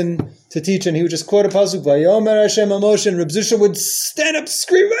would open to teach and he would just quote a pasuk, Vayomer Hashem al Moshe, and Reb Zusha would stand up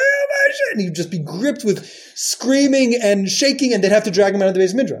screaming, Vayomer Hashem, and he'd just be gripped with screaming and shaking, and they'd have to drag him out of the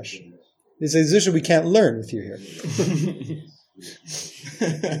Beis Midrash. They say, Zusha, we can't learn with you here.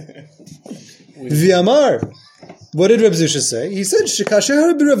 V'amar, what did Reb Zusha say? He said,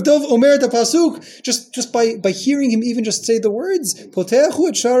 Shekasher Rav Dov omer et pasuk, just by hearing him even just say the words, Poteachu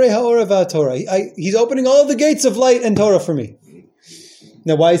et sharei ha'ora va'torah. He's opening all the gates of light and Torah for me.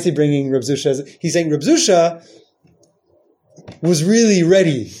 Now, why is he bringing Reb Zusha? He's saying Reb Zusha was really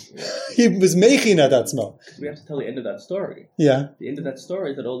ready. He was making at atzmo. We have to tell the end of that story. Yeah. The end of that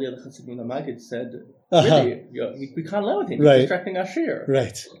story is that all the other Chassidim and the Maggid said, really, we can't learn with him. Right. He's distracting our shir.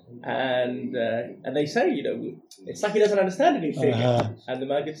 Right. And they say, it's like he doesn't understand anything. And the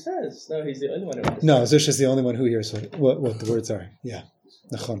Maggid says, no, he's the only one who understands. No, Zusha's the only one who hears what the words are. Yeah.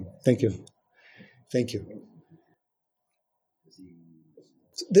 Nachon. Thank you.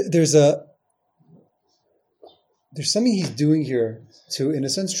 There's something he's doing here to, in a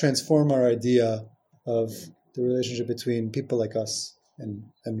sense, transform our idea of the relationship between people like us and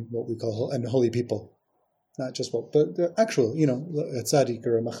what we call and holy people. Not just but the actual, a tzaddik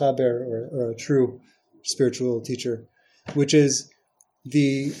or a machaber or a true spiritual teacher, which is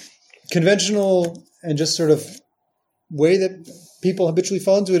the conventional and just sort of way that people habitually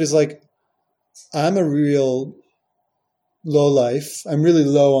fall into it is like, I'm a real low life. I'm really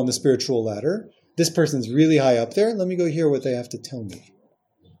low on the spiritual ladder. This person's really high up there. Let me go hear what they have to tell me.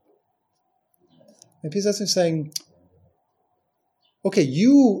 And Pisasim is saying, okay,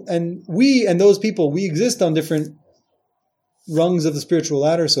 you and we and those people, we exist on different rungs of the spiritual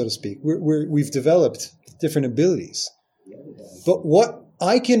ladder, so to speak. We've developed different abilities. But what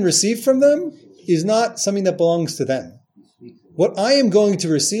I can receive from them is not something that belongs to them. What I am going to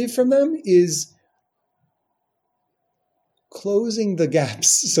receive from them is closing the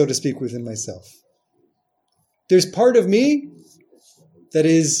gaps, so to speak, within myself. There's part of me that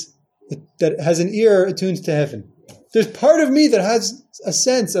has an ear attuned to heaven. There's part of me that has a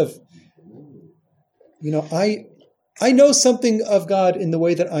sense of, I know something of God in the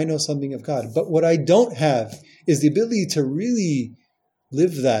way that I know something of God. But what I don't have is the ability to really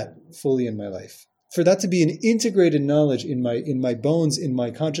live that fully in my life. For that to be an integrated knowledge in my bones, in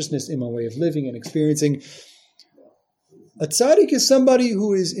my consciousness, in my way of living and experiencing. A tzaddik is somebody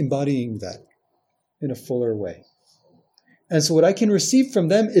who is embodying that in a fuller way. And so what I can receive from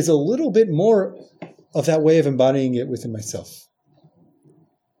them is a little bit more of that way of embodying it within myself.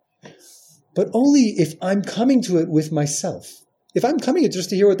 But only if I'm coming to it with myself. If I'm coming it just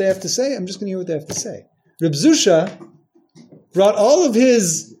to hear what they have to say, I'm just going to hear what they have to say. Reb Zusha brought all of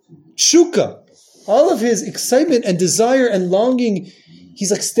his shuka, all of his excitement and desire and longing.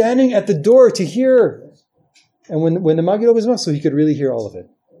 He's like standing at the door to hear. And when the Magid opened his mouth, so he could really hear all of it.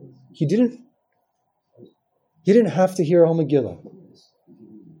 He didn't have to hear a whole Megillah.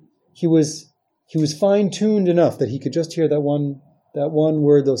 He was fine-tuned enough that he could just hear that one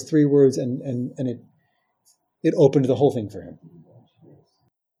word, those 3 words, and it opened the whole thing for him.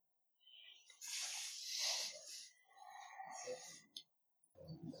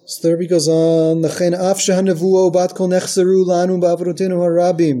 So there he goes on.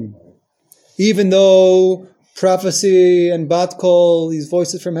 Even though prophecy and bat kol, these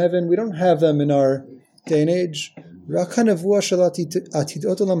voices from heaven, we don't have them in our day and age.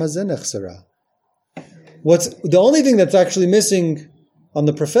 The only thing that's actually missing on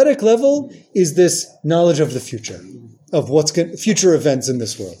the prophetic level is this knowledge of the future, of future events in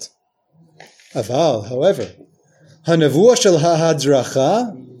this world. Aval, however, hanavua shel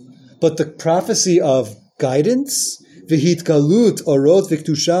hahadracha, but the prophecy of guidance, v'hitgalut orot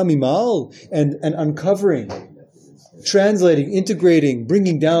v'ktusha mimal, and uncovering, translating, integrating,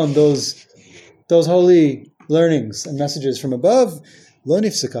 bringing down those holy learnings and messages from above, lo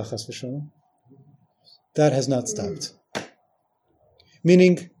nifseka chas v'shalom. That has not stopped.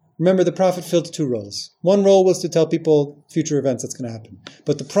 Meaning, remember, the prophet filled 2 roles. One role was to tell people future events that's going to happen.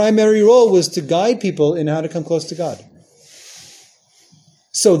 But the primary role was to guide people in how to come close to God.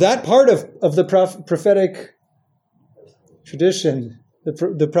 So that part of the prophetic tradition,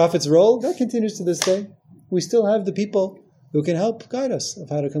 the prophet's role, that continues to this day. We still have the people who can help guide us of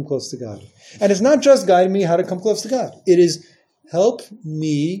how to come close to God. And it's not just guide me how to come close to God. It is help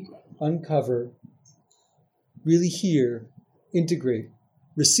me uncover, really hear, integrate,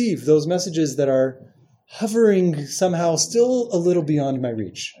 receive those messages that are hovering somehow still a little beyond my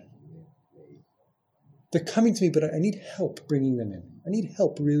reach. They're coming to me, but I need help bringing them in. I need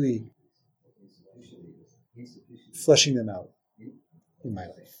help really fleshing them out in my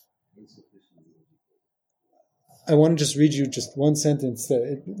life. I want to just read you just one sentence.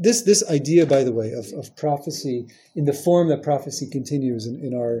 This idea, by the way, of prophecy in the form that prophecy continues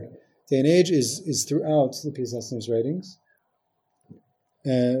in our day and age is throughout the P.S. Essner's writings.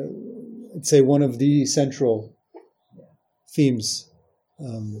 I'd say one of the central themes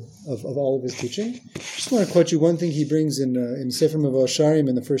of all of his teaching. I just want to quote you one thing he brings in Sefer Mavah Sharim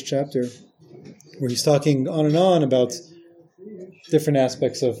in the first chapter, where he's talking on and on about different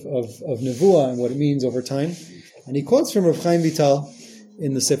aspects of Nevuah and what it means over time. And he quotes from Rav Chaim Vital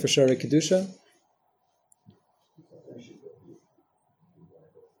in the Sefer Sha'arei Kedusha,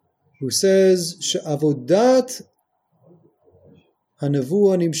 who says, "She'avodat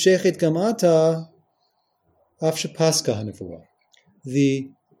hanevuah nimshechet gam ata af shepaska hanevuah."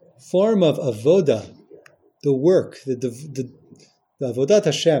 The form of avodah, the work, the avodat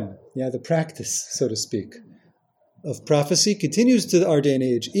Hashem, the practice, so to speak, of prophecy continues to our day and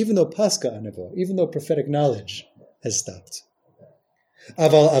age, even though paska hanevuah, even though prophetic knowledge has stopped.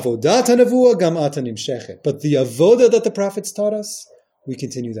 Aval avodat hanevuah gam ata nimshechet. But the avodah that the prophets taught us, we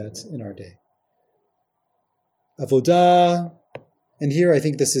continue that in our day. Avodah, and here I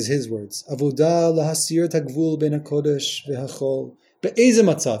think this is his words. Avodah lahasir tagvul ben hakodesh v'hachol be'ezeh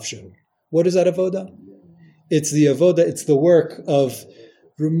matzav shehu. What is that avodah? It's the avodah, it's the work of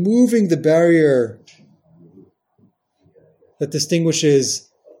removing the barrier that distinguishes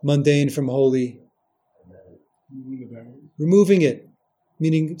mundane from holy. Removing it,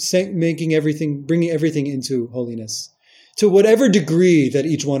 meaning making everything, bringing everything into holiness, to whatever degree that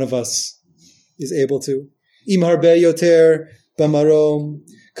each one of us is able to. Im harbe yoter bamarom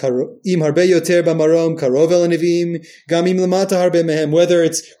karov el hanivim gam im lamata harbe mehem. Whether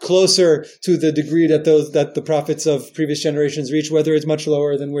it's closer to the degree that the prophets of previous generations reached, whether it's much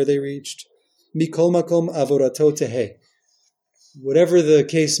lower than where they reached. mikol makom avodato tehe. Whatever the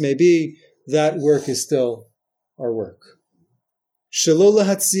case may be, that work is still our work. Shelo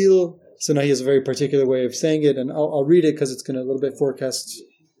lahatzil. So now he has a very particular way of saying it, and I'll read it because it's going to a little bit forecast,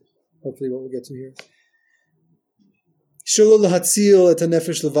 hopefully, what we'll get to here. Shelo lahatzil et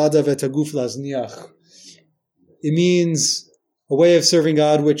hanefesh levada ve'et haguf lazniach. It means a way of serving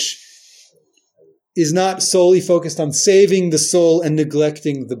God which is not solely focused on saving the soul and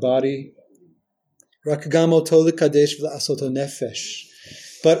neglecting the body,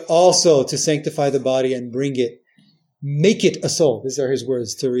 but also to sanctify the body and make it a soul. These are his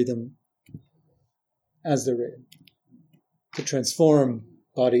words, to read them as they're written. To transform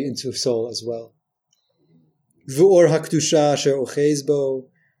body into soul as well. And the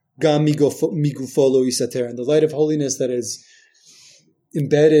light of holiness that is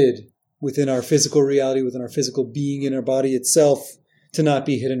embedded within our physical reality, within our physical being in our body itself, to not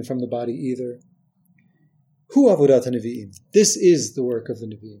be hidden from the body either. Hu avodat nevi'im. This is the work of the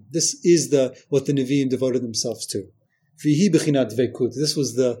Nevi'im. This is what the Nevi'im devoted themselves to. Vihi bechinat dveikut. This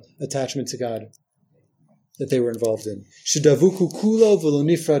was the attachment to God that they were involved in. Shedavuku kulo v'lo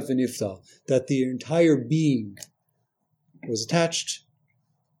nifrad v'niftal. That the entire being was attached,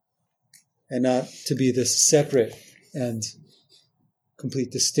 and not to be this separate and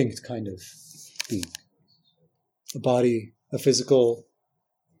complete distinct kind of being. A body, a physical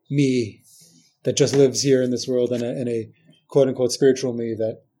me that just lives here in this world, and a quote-unquote spiritual me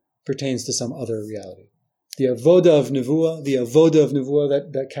that pertains to some other reality. The avoda of nevuah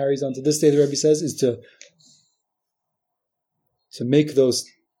that carries on to this day, the Rebbe says, is to make those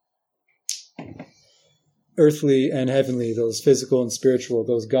earthly and heavenly, those physical and spiritual,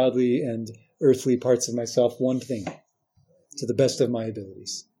 those godly and earthly parts of myself, one thing, to the best of my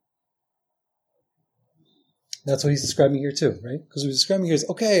abilities. That's what he's describing here too, right? Because what he's describing here is,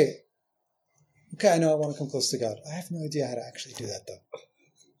 okay, I know I want to come close to God. I have no idea how to actually do that though.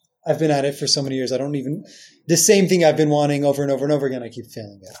 I've been at it for so many years. The same thing I've been wanting over and over and over again, I keep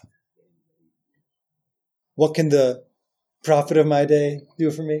failing at. What can the prophet of my day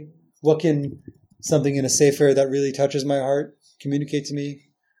do for me? What can something in a sefer that really touches my heart communicate to me?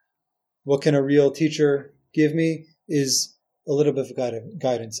 What can a real teacher give me is a little bit of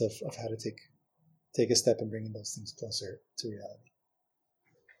guidance of how to take a step in bringing those things closer to reality.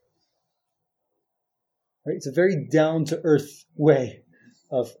 Right? It's a very down-to-earth way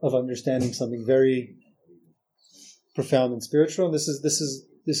of understanding something very profound and spiritual. And this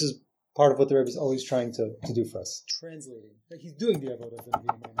is part of what the Rebbe is always trying to do for us. Translating. He's doing the avodah of the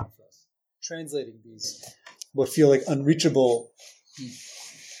Nevi'im for us. Translating these, what feel like unreachable,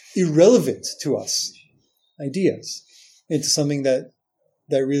 irrelevant to us ideas into something that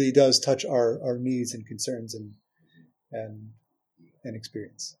really does touch our needs and concerns and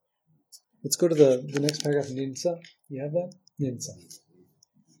experience. Let's go to the next paragraph in Nimtza. You have that?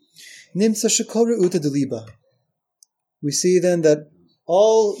 Nimtza shekol re'uta deliba. We see then that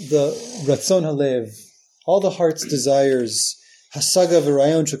all the ratzon halev, all the heart's desires, hasaga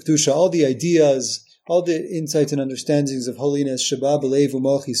v'rayon shektusha, all the ideas, all the insights and understandings of holiness, sheba b'leiv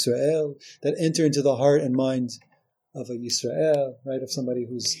u'moch Yisrael, that enter into the heart and mind of a Yisrael, right, of somebody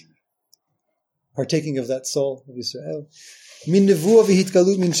who's partaking of that soul of Yisrael. Min nevuah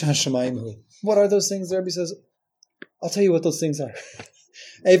v'hitgalut min hashamayim hu. What are those things? The Rebbe says, I'll tell you what those things are.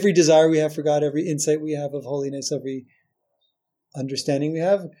 Every desire we have for God, every insight we have of holiness, every understanding we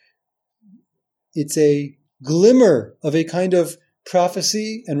have, it's a glimmer of a kind of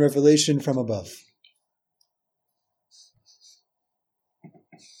prophecy and revelation from above.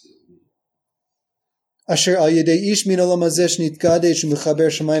 Asher al yedei ish min olam hazeh shnitkadesh u'mechaber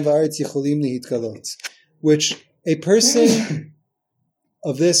shamayim va'aretz yicholim lehitgalot, which a person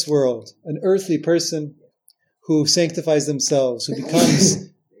of this world, an earthly person who sanctifies themselves, who becomes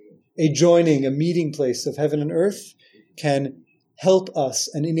a meeting place of heaven and earth, can help us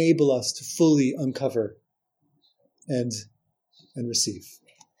and enable us to fully uncover and receive.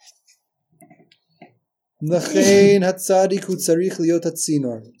 And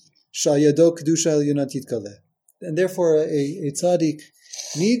therefore a tzaddik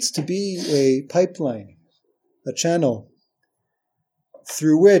needs to be a pipeline, a channel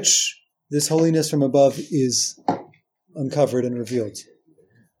through which this holiness from above is uncovered and revealed.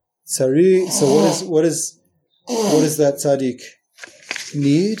 So what is that tzaddik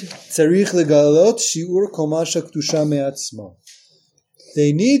need? Tzarich legalot shiur komasha kedusha me'atzmo.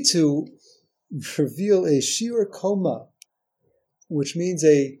 They need to reveal a shiur koma, which means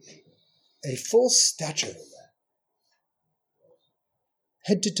a full stature,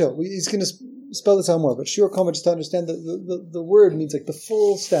 head to toe. He's going to spell this out more, but shiur koma, just to understand the word means like the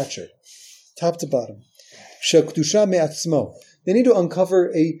full stature, top to bottom. Shekdusha me'atzmo. They need to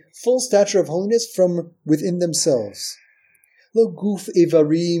uncover a full stature of holiness from within themselves. Lo guf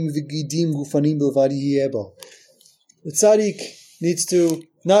evarim v'gidim gufanim bilvad yebo. The tzaddik needs to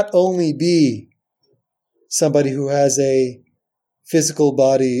not only be somebody who has a physical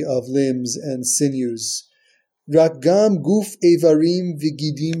body of limbs and sinews. Rak gam guf evarim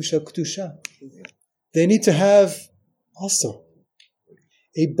v'gidim shekdusha. They need to have also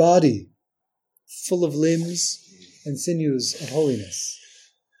a body full of limbs and sinews of holiness.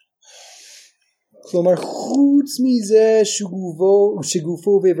 Beyond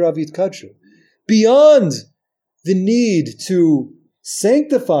the need to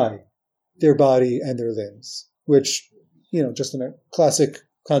sanctify their body and their limbs, which, just in a classic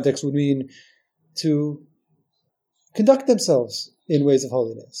context would mean to conduct themselves in ways of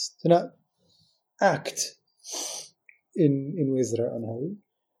holiness, to not act in ways that are unholy.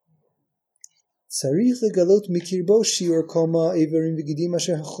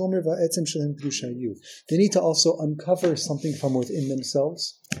 They need to also uncover something from within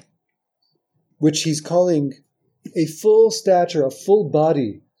themselves, which he's calling a full stature, a full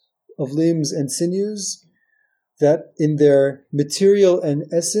body of limbs and sinews that in their material and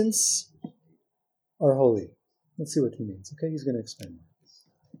essence are holy. Let's see what he means. Okay, he's going to explain.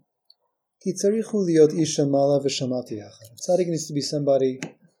 Tzaddik needs to be somebody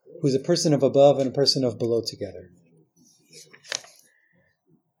who's a person of above and a person of below together.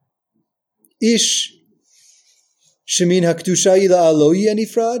 Ish shemin hakdusha ila aloi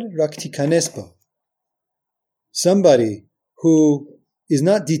anifrad rak tikanes bo. Somebody who is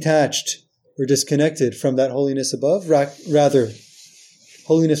not detached or disconnected from that holiness above, rather,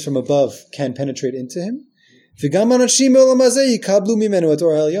 holiness from above can penetrate into him. And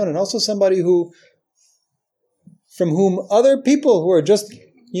also somebody from whom other people who are just,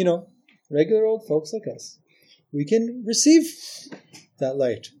 regular old folks like us, we can receive that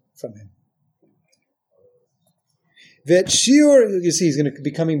light from him. You see, he's going to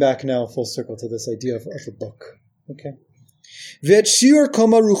be coming back now full circle to this idea of a book. Okay. So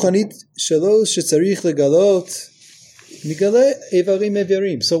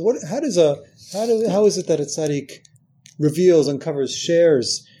how is it that a tzaddik reveals, uncovers,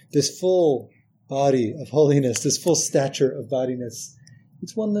 shares this full body of holiness, this full stature of bodiness?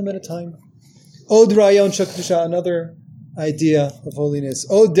 It's one limb at a time. Od rayon shakdusha, another idea of holiness.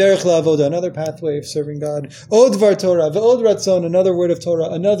 Od derech la'avoda, another pathway of serving God. Od var Torah, ve'od ratzon, another word of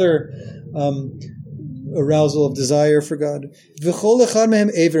Torah, another arousal of desire for God. V'chol echad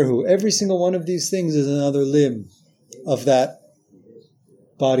mehem everhu, every single one of these things is another limb of that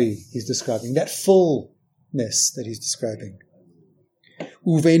body he's describing, that fullness that he's describing.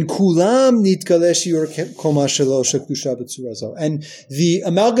 And the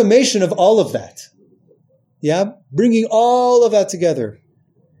amalgamation of all of that, bringing all of that together,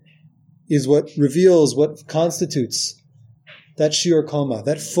 is what reveals, what constitutes that shiur koma,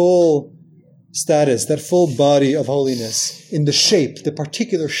 that full status, that full body of holiness in the shape, the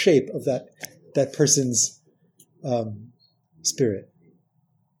particular shape of that person's spirit.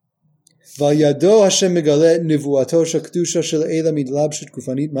 And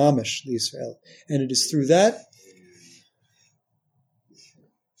it is through that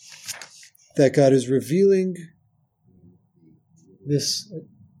God is revealing this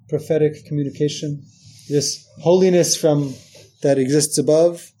prophetic communication, this holiness that exists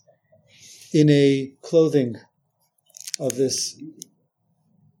above, in a clothing of this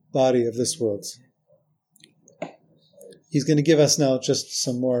body, of this world. He's going to give us now just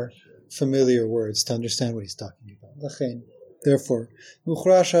some more familiar words to understand what he's talking about. Therefore,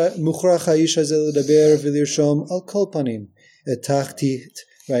 mukhrach ha'ish hazeh ledaber v'lirshom al kol panim et tachtit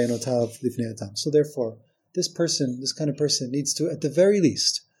rayonotav livnei adam. So therefore, this kind of person, needs to, at the very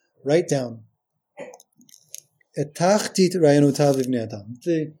least, write down et tachtit rayonotav livnei adam,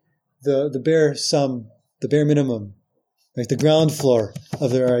 the bare sum, the bare minimum, like the ground floor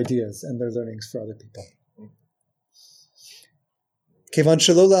of their ideas and their learnings for other people.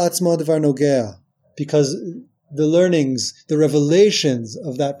 Because the learnings, the revelations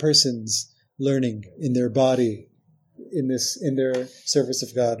of that person's learning in their body, in their service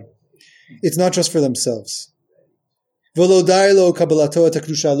of God, it's not just for themselves. They're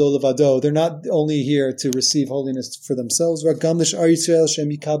not only here to receive holiness for themselves, but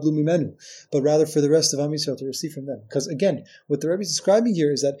rather for the rest of Am Yisrael to receive from them. Because again, what the Rebbe is describing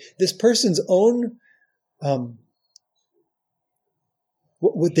here is that this person's own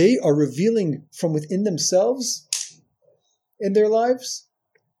what they are revealing from within themselves in their lives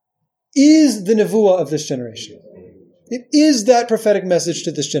is the nevuah of this generation. It is that prophetic message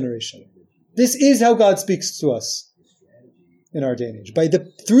to this generation. This is how God speaks to us in our day and age.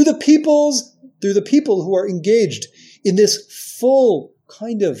 Through the people who are engaged in this full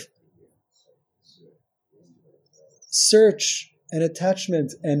kind of search and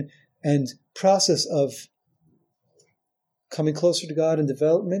attachment and process of coming closer to God and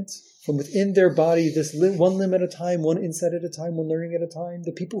development from within their body, this one limb at a time, one insight at a time, one learning at a time.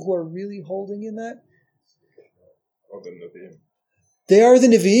 The people who are really holding in that, they are the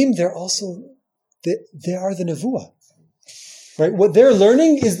Nevi'im. They're also, they are the Nevuah. Right? What they're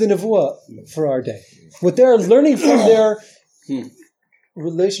learning is the Nevuah for our day. What they're learning from their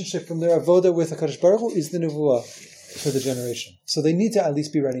relationship, from their avodah with HaKadosh Baruch Hu is the Nevuah for the generation. So they need to at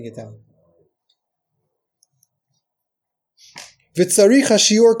least be writing it down. Fine,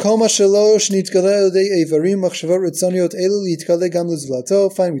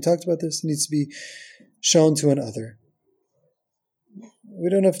 we talked about this. It needs to be shown to another. We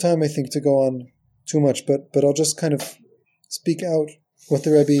don't have time, I think, to go on too much, but I'll just kind of speak out what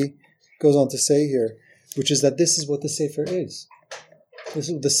the Rebbe goes on to say here, which is that this is what the Sefer is. This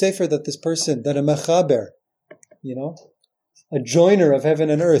is the Sefer that this person, that a mechaber, a joiner of heaven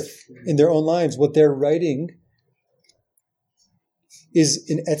and earth in their own lives, what they're writing is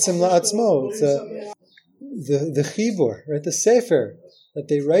in etzem la'atzmo. It's the chibur, right? The sefer that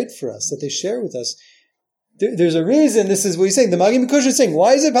they write for us, that they share with us. There's a reason. This is what he's saying. The Magi Mikush is saying, how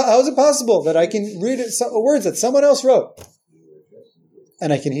is it possible that I can read words that someone else wrote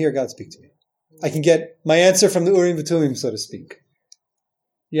and I can hear God speak to me? I can get my answer from the Urim V'Tumim, so to speak.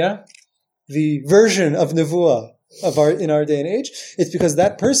 Yeah, the version of Nevuah in our day and age. It's because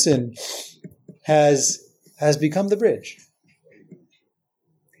that person has become the bridge.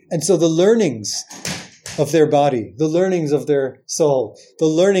 And so the learnings of their body, the learnings of their soul, the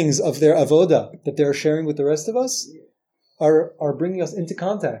learnings of their avoda that they're sharing with the rest of us are bringing us into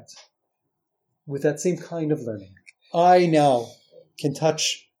contact with that same kind of learning. I now can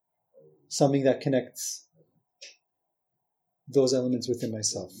touch something that connects those elements within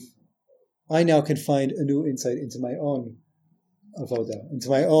myself. I now can find a new insight into my own avoda, into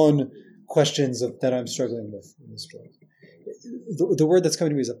my own questions that I'm struggling with in this world. The word that's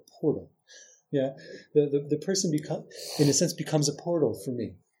coming to me is a portal. Yeah, the person in a sense becomes a portal for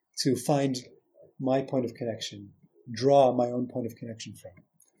me to find my point of connection, draw my own point of connection from.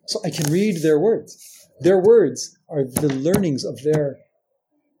 So I can read their words. Their words are the learnings of their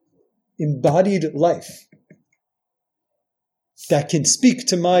embodied life that can speak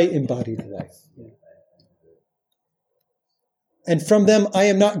to my embodied life. Yeah. And from them, I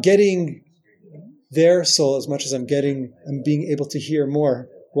am not getting their soul as much as I'm being able to hear more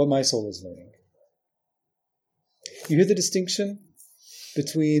what my soul is learning. You hear the distinction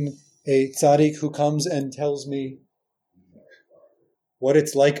between a tzaddik who comes and tells me what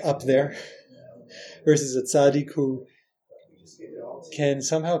it's like up there versus a tzaddik who can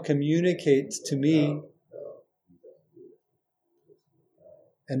somehow communicate to me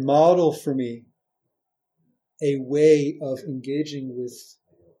and model for me a way of engaging with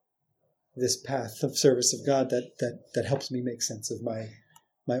this path of service of God that helps me make sense of my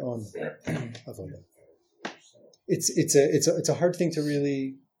own avodah. It's a hard thing to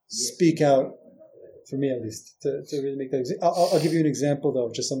really speak out, for me at least, to really make that. I'll give you an example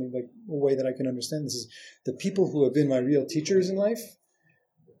though, just something like a way that I can understand this is the people who have been my real teachers in life.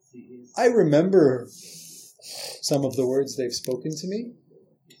 I remember some of the words they've spoken to me,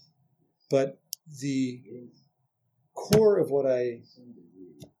 but the core of what I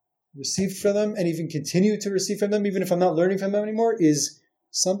received from them and even continue to receive from them, even if I'm not learning from them anymore, is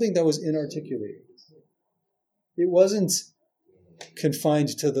something that was inarticulate. It wasn't confined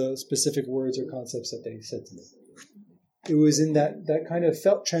to the specific words or concepts that they said to me. It was in that kind of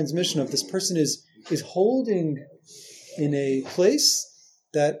felt transmission of this person is holding in a place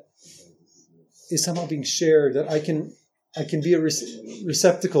that is somehow being shared, that I can be a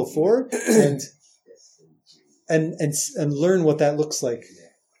receptacle for and learn what that looks like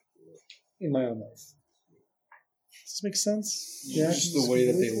in my own life. Does this make sense? Yeah. Just the way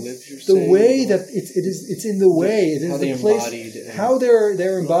that they live. The way that it's in the way. It is the place. How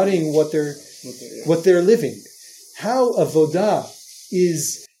they're embodying what they're living. How avodah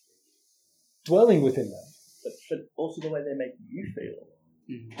is dwelling within them. But also the way they make you feel.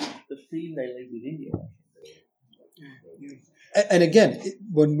 Mm-hmm. The feeling they live within you. And again,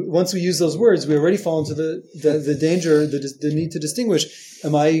 once we use those words, we already fall into the danger, the need to distinguish.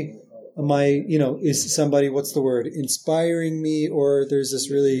 Am I, is somebody, what's the word, inspiring me, or there's this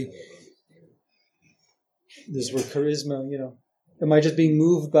word charisma, am I just being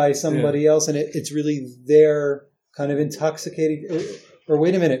moved by somebody else and it's really their kind of intoxicating, or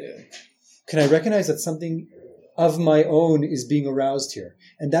wait a minute, can I recognize that something of my own is being aroused here?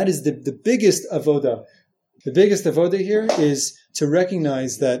 And that is the biggest avoda. The biggest avoda here is to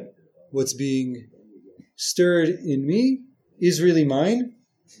recognize that what's being stirred in me is really mine,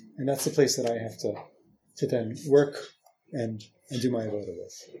 and that's the place that I have to then work and do my avoda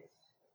with.